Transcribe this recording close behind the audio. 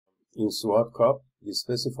in SWAT-CUP, we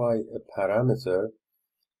specify a parameter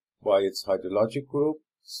by its hydrologic group,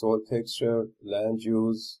 soil texture, land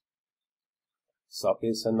use,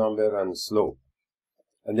 subbasin number, and slope.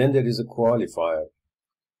 And then there is a qualifier.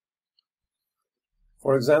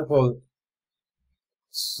 For example,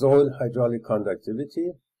 soil hydraulic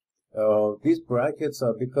conductivity. These brackets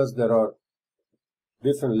are because there are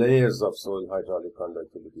different layers of soil hydraulic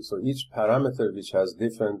conductivity. So each parameter which has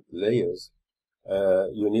different layers,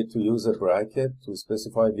 you need to use a bracket to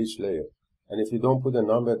specify which layer. And if you don't put a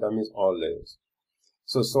number, that means all layers.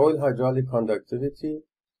 So soil hydraulic conductivity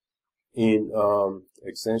in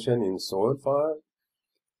extension in soil file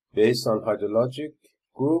based on hydrologic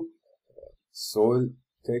group, soil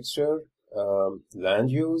texture, land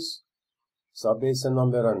use, subbasin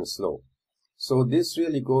number, and slope. So this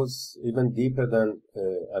really goes even deeper than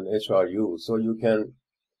an HRU. So you can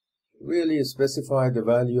really specify the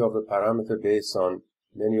value of a parameter based on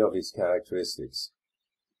many of its characteristics.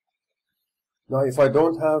 Now, if I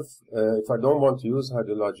don't want to use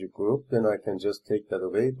hydrologic group, then I can just take that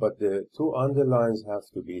away. But the two underlines have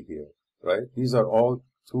to be here, right? These are all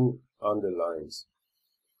two underlines.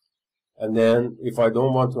 And then if I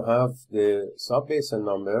don't want to have the subbasin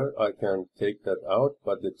number, I can take that out,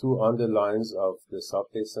 but the two underlines of the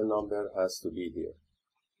subbasin number has to be here,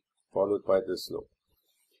 followed by the slope.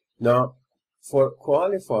 Now, for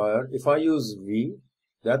qualifier, if I use V,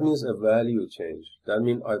 that means a value change. That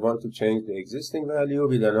means I want to change the existing value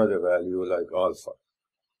with another value like alpha.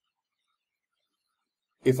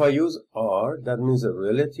 If I use R, that means a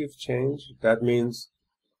relative change. That means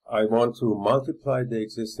I want to multiply the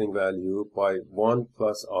existing value by 1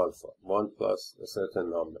 plus alpha, 1 plus a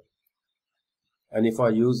certain number. And if I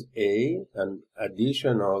use A, an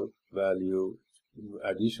additional value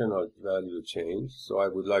change, so I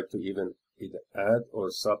would like to even either add or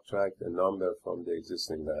subtract a number from the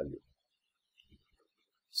existing value.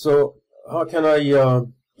 So how can I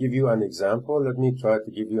give you an example? Let me try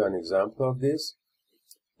to give you an example of this.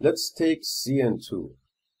 Let's take CN2.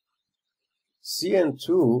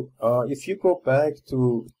 CN2, if you go back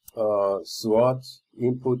to SWAT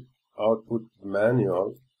input-output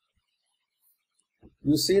manual,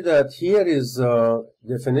 you see that here is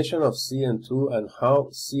definition of CN2 and how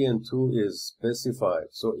CN2 is specified.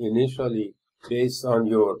 So initially, based on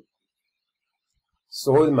your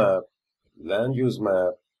soil map, land use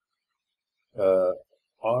map,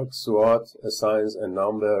 ARC SWAT assigns a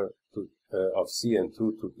number of CN2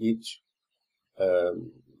 to each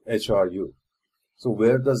HRU. So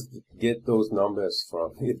where does it get those numbers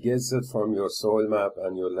from? It gets it from your soil map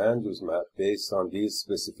and your land use map based on these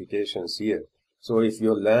specifications here. So if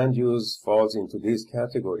your land use falls into these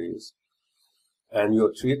categories and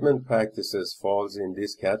your treatment practices falls in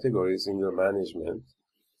these categories in your management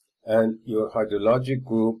and your hydrologic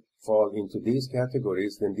group fall into these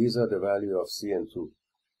categories, then these are the value of CN2.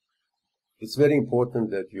 It's very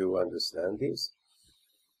important that you understand this.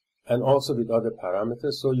 And also with other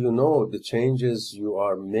parameters, so you know the changes you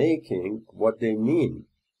are making, what they mean.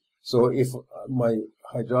 So if my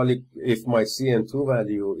CN2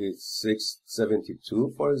 value is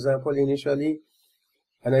 672, for example, initially,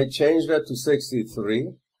 and I change that to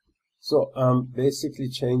 63, so I'm basically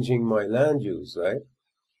changing my land use, right?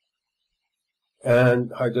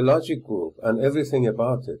 And hydrologic group and everything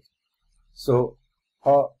about it. So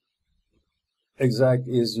how exact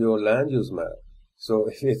is your land use map? So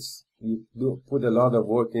if you do put a lot of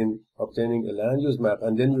work in obtaining a land use map,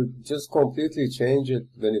 and then you just completely change it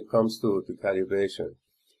when it comes to calibration.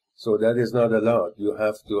 So that is not allowed. You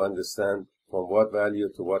have to understand from what value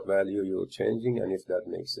to what value you're changing and if that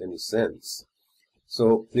makes any sense.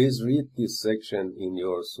 So please read this section in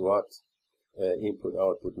your SWAT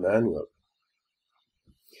input-output manual.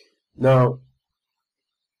 Now,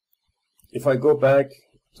 if I go back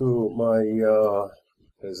to my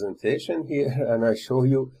presentation here and I show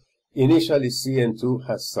you initially CN2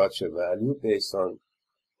 has such a value based on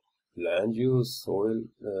land use, soil,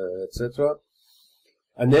 etc.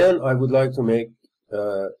 And then I would like to make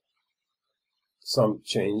some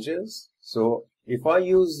changes. So if I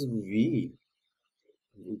use V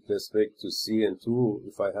with respect to CN2,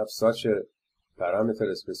 if I have such a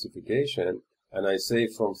parameter specification and I say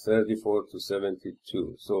from 34 to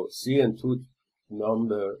 72, so CN2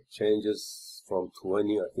 number changes from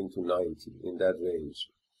 20, I think, to 90, in that range.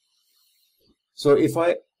 So if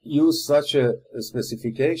I use such a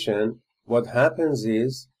specification, what happens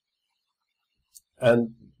is,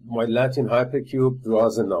 and my Latin hypercube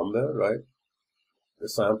draws a number, right? A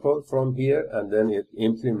sample from here, and then it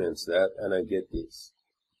implements that, and I get this.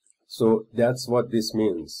 So that's what this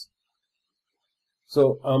means.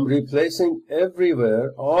 So I'm replacing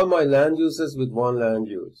everywhere all my land uses with one land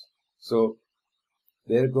use. So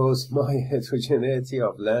there goes my heterogeneity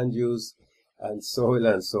of land use and soil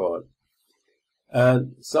and so on.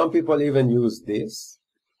 And some people even use this,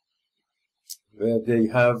 where they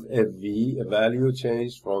have a value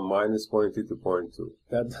change from -0.2 to 0.2.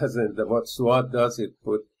 That doesn't, what SWAT does, it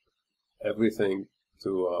put everything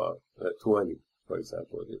to 20, for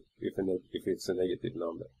example, if it's a negative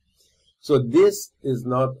number. So this is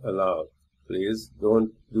not allowed. Please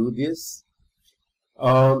don't do this.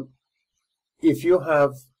 If you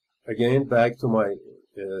have, again, back to my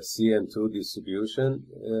CN2 distribution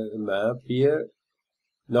map here.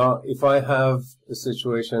 Now, if I have a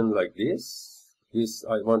situation like this,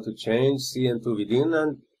 I want to change CN2 within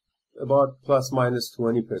and about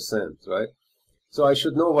 ±20%, right? So I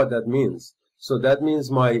should know what that means. So that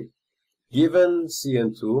means my given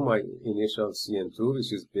CN2, my initial CN2,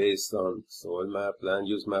 which is based on soil map, land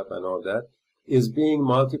use map, and all that, is being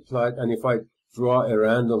multiplied. And if I draw a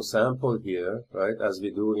random sample here, right, as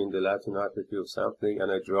we do in the Latin hierarchy of sampling, and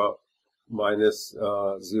I draw minus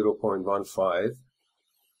 0.15,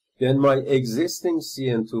 then my existing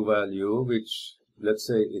CN2 value, which let's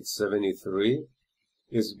say it's 73,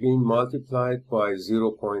 is being multiplied by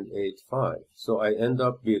 0.85. So I end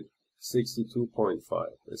up with 62.5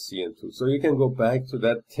 CN2. So you can go back to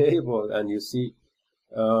that table and you see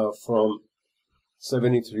from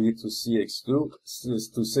 73 to CX2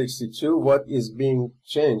 to 62, what is being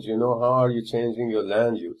changed? You know, how are you changing your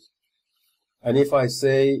land use? And if I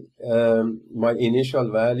say my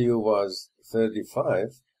initial value was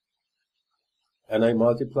 35, and I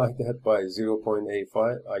multiply that by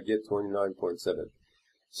 0.85, I get 29.7.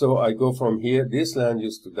 So I go from here, this land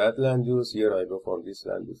use, to that land use. Here I go from this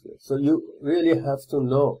land use here. So you really have to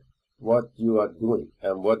know what you are doing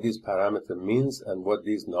and what this parameter means and what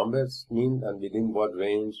these numbers mean and within what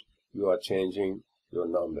range you are changing your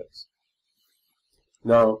numbers.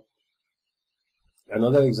 Now,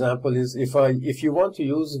 another example is if you want to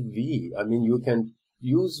use V, I mean, you can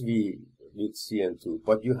use V with CN2,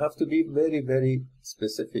 but you have to be very, very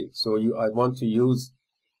specific. So I want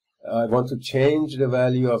to change the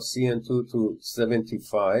value of CN2 to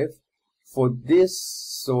 75 for this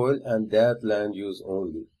soil and that land use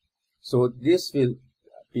only. So this will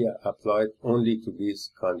be applied only to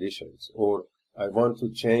these conditions. Or I want to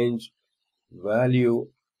change value,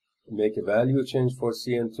 make a value change for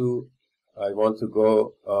CN2. I want to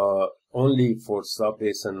go only for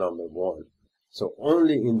sub-basin number 1. So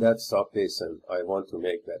only in that subbasin I want to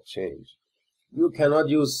make that change. You cannot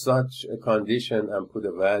use such a condition and put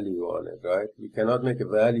a value on it, right? You cannot make a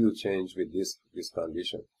value change with this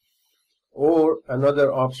condition. Or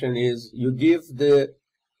another option is you give the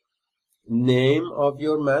name of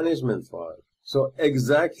your management file. So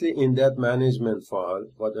exactly in that management file,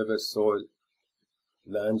 whatever soil,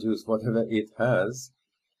 land use, whatever it has,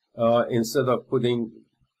 instead of putting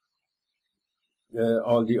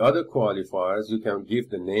all the other qualifiers, you can give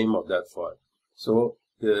the name of that file. So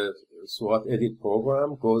the SWAT edit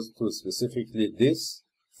program goes to specifically this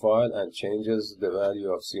file and changes the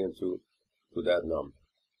value of CN2 to that number.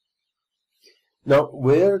 Now,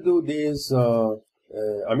 where do these,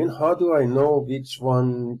 I mean, how do I know which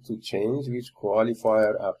one to change, which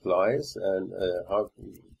qualifier applies, and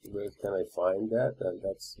where can I find that? And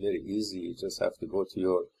that's very easy. You just have to go to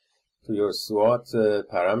your SWAT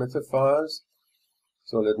parameter files.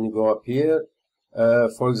 So let me go up here.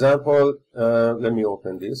 For example, let me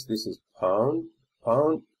open this. This is pound.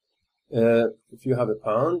 If you have a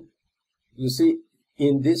pound, you see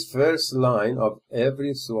in this first line of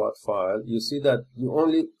every SWAT file, you see that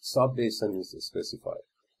only sub-basin is specified.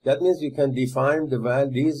 That means you can define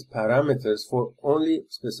these parameters for only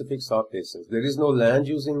specific sub-basins. There is no land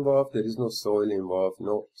use involved. There is no soil involved,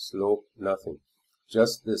 no slope, nothing.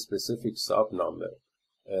 Just the specific sub-number.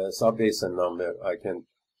 Sub-basin number, I can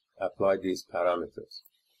apply these parameters.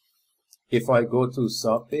 If I go to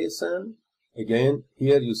sub-basin, again,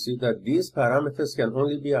 here you see that these parameters can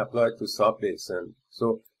only be applied to sub-basin.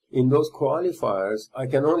 So in those qualifiers, I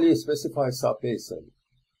can only specify sub-basin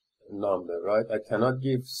number, right? I cannot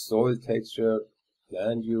give soil texture,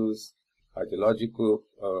 land use, hydrological,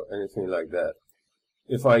 or anything like that.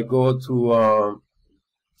 If I go to,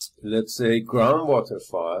 let's say, groundwater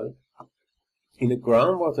file, in a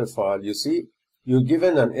groundwater file, you see, you're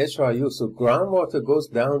given an HRU, so groundwater goes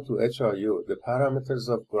down to HRU. The parameters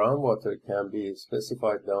of groundwater can be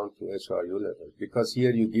specified down to HRU level, because here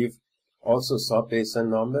you give also sub-basin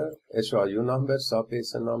number, HRU number,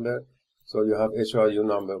 sub-basin number. So you have HRU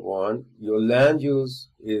number 1. Your land use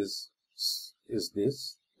is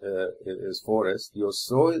this, is forest. Your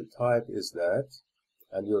soil type is that.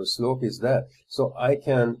 and your slope is that. So I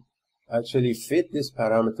can actually fit this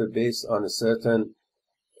parameter based on a certain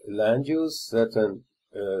land use, certain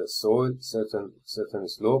soil, certain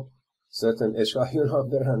slope, certain echelon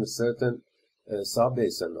number, and a certain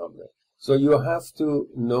sub-basin number. So you have to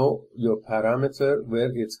know your parameter,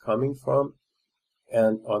 where it's coming from,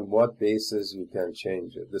 and on what basis you can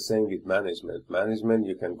change it. The same with management. Management,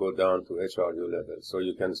 you can go down to HRU level. So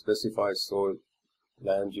you can specify soil,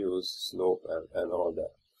 land use, slope, and all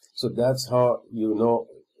that. So that's how you know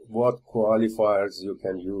what qualifiers you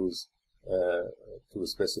can use to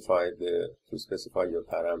specify your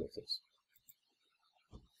parameters.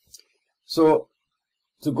 So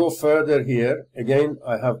to go further here, again,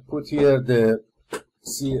 I have put here the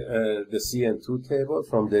CN2 table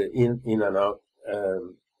from the in and out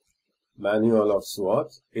manual of SWAT.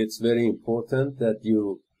 It's very important that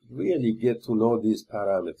you really get to know these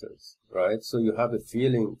parameters, right? So you have a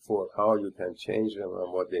feeling for how you can change them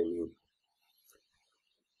and what they mean.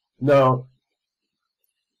 Now,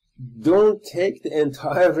 don't take the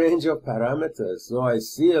entire range of parameters. So I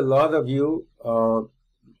see a lot of you,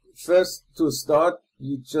 first to start,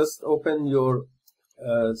 you just open your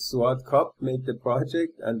SWAT-CUP, make the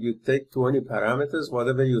project, and you take 20 parameters,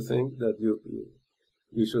 whatever you think that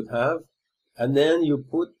you should have, and then you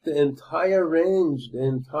put the entire range, the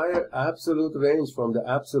entire absolute range from the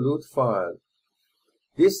absolute file.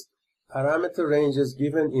 This parameter ranges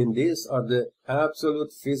given in this are the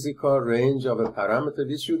absolute physical range of a parameter,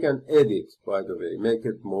 which you can edit, by the way, make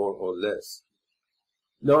it more or less.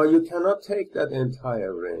 Now, you cannot take that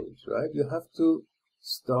entire range, right? You have to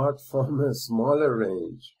start from a smaller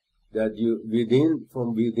range that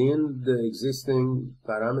from within the existing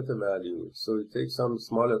parameter value. So you take some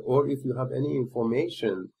smaller, or if you have any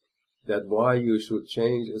information that why you should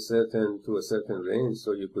change to a certain range,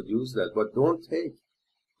 so you could use that. But don't take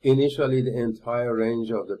initially the entire range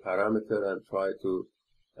of the parameter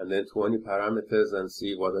and then 20 parameters and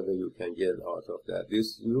see whatever you can get out of that.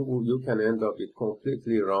 You can end up with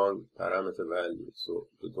completely wrong parameter values, so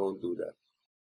don't do that.